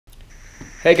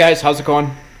Hey guys, how's it going?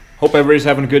 Hope everybody's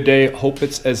having a good day. Hope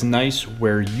it's as nice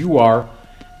where you are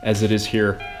as it is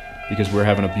here, because we're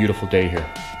having a beautiful day here.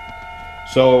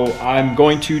 So I'm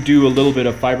going to do a little bit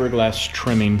of fiberglass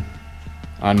trimming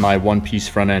on my one-piece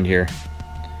front end here.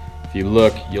 If you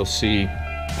look, you'll see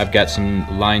I've got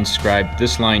some lines scribed.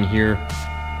 This line here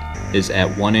is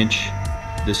at 1 inch.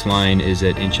 This line is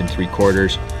at 1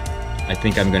 3/4. I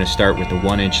think I'm going to start with the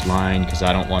 1 inch line because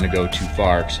I don't want to go too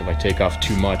far, because if I take off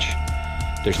too much,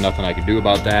 there's nothing I can do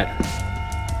about that.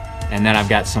 And then I've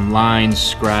got some lines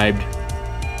scribed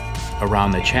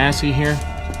around the chassis here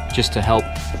just to help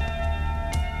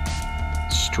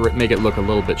make it look a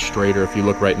little bit straighter. If you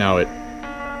look right now, it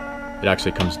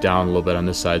actually comes down a little bit on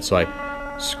this side, so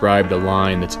I scribed a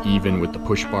line that's even with the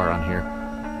push bar on here.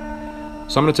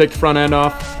 So I'm going to take the front end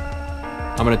off.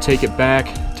 I'm going to take it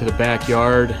back to the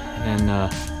backyard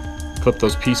and clip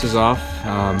those pieces off.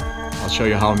 I'll show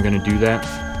you how I'm going to do that.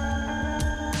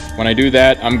 When I do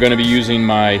that, I'm going to be using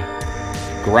my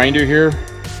grinder here.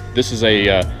 This is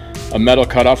a metal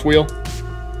cutoff wheel.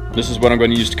 This is what I'm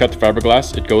going to use to cut the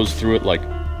fiberglass. It goes through it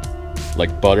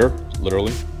like butter,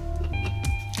 literally.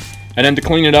 And then to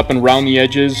clean it up and round the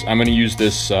edges, I'm going to use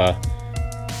this,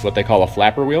 what they call a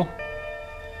flapper wheel.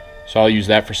 So I'll use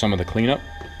that for some of the cleanup.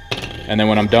 And then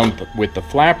when I'm done with the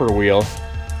flapper wheel,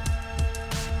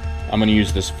 I'm going to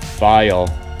use this file.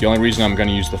 The only reason I'm going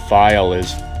to use the file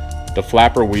is the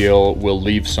flapper wheel will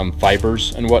leave some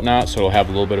fibers and whatnot, so it'll have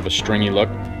a little bit of a stringy look.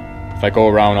 If I go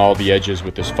around all the edges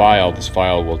with this file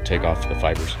will take off the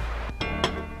fibers.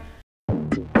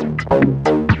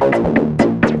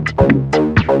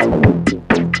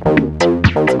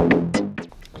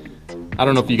 I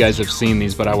don't know if you guys have seen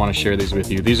these, but I want to share these with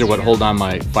you. These are what hold on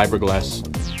my fiberglass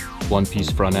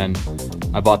one-piece front end.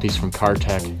 I bought these from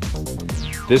CarTech.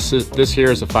 This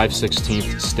here is a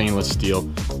 5/16 stainless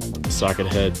steel socket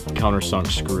head countersunk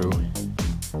screw.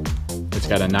 It's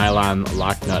got a nylon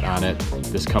lock nut on it.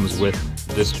 This comes with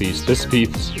this piece. This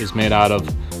piece is made out of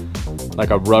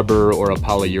like a rubber or a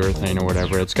polyurethane or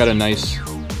whatever. It's got a nice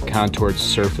contoured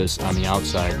surface on the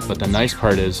outside, but the nice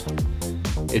part is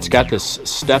it's got this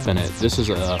step in it.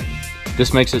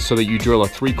 This makes it so that you drill a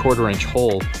 3/4 inch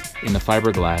hole in the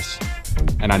fiberglass,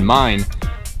 and on mine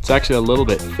it's actually a little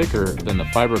bit thicker than the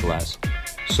fiberglass.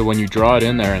 So when you draw it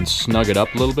in there and snug it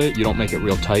up a little bit, you don't make it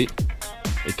real tight.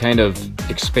 It kind of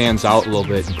expands out a little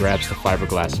bit and grabs the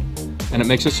fiberglass, and it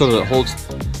makes it so that it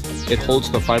holds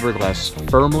the fiberglass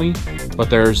firmly, but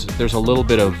there's a little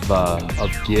bit of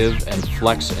give and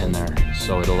flex in there,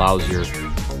 so it allows your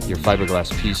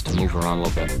fiberglass piece to move around a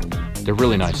little bit. They're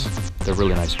really nice. They're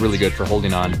really nice. Really good for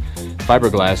holding on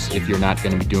fiberglass if you're not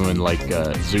going to be doing like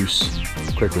Zeus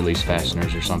quick release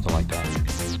fasteners or something like that.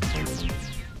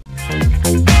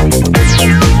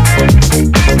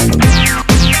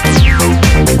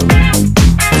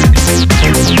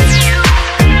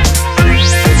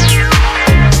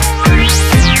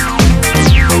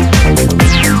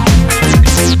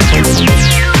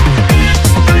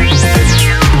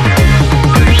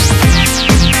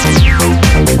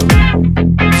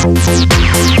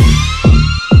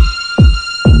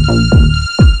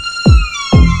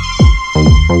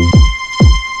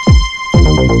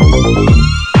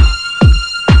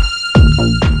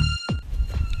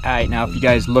 Alright, now if you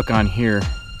guys look on here,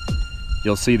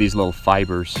 you'll see these little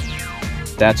fibers.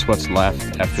 That's what's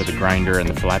left after the grinder and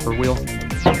the flapper wheel.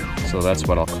 So that's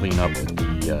what I'll clean up with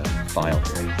the file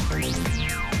here.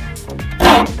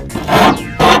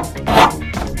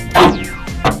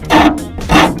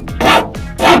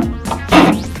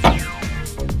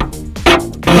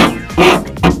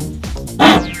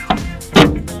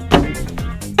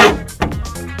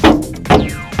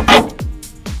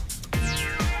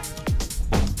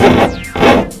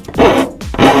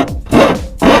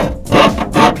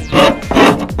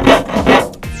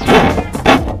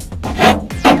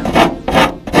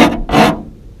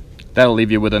 That'll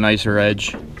leave you with a nicer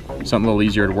edge, something a little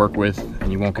easier to work with,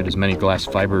 and you won't get as many glass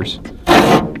fibers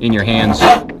in your hands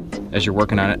as you're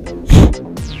working on it.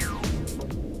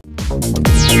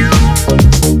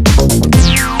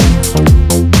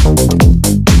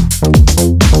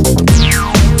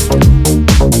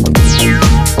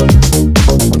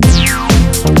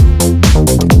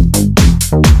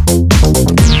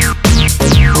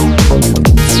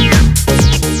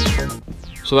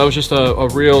 So that was just a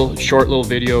real short little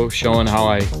video showing how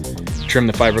I trim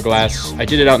the fiberglass. I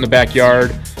did it out in the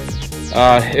backyard.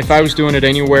 If I was doing it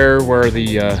anywhere where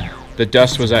the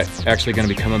dust was actually going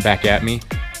to be coming back at me,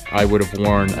 I would have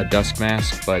worn a dust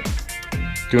mask, but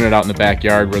doing it out in the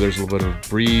backyard where there's a little bit of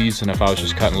breeze, and if I was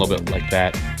just cutting a little bit like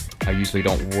that, I I usually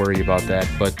don't worry about that,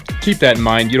 but keep that in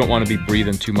mind. You don't want to be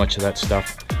breathing too much of that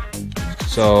stuff.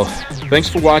 So thanks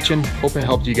for watching. Hope it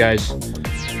helped you guys.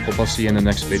 Hope I'll see you in the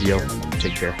next video.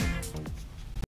 Take care.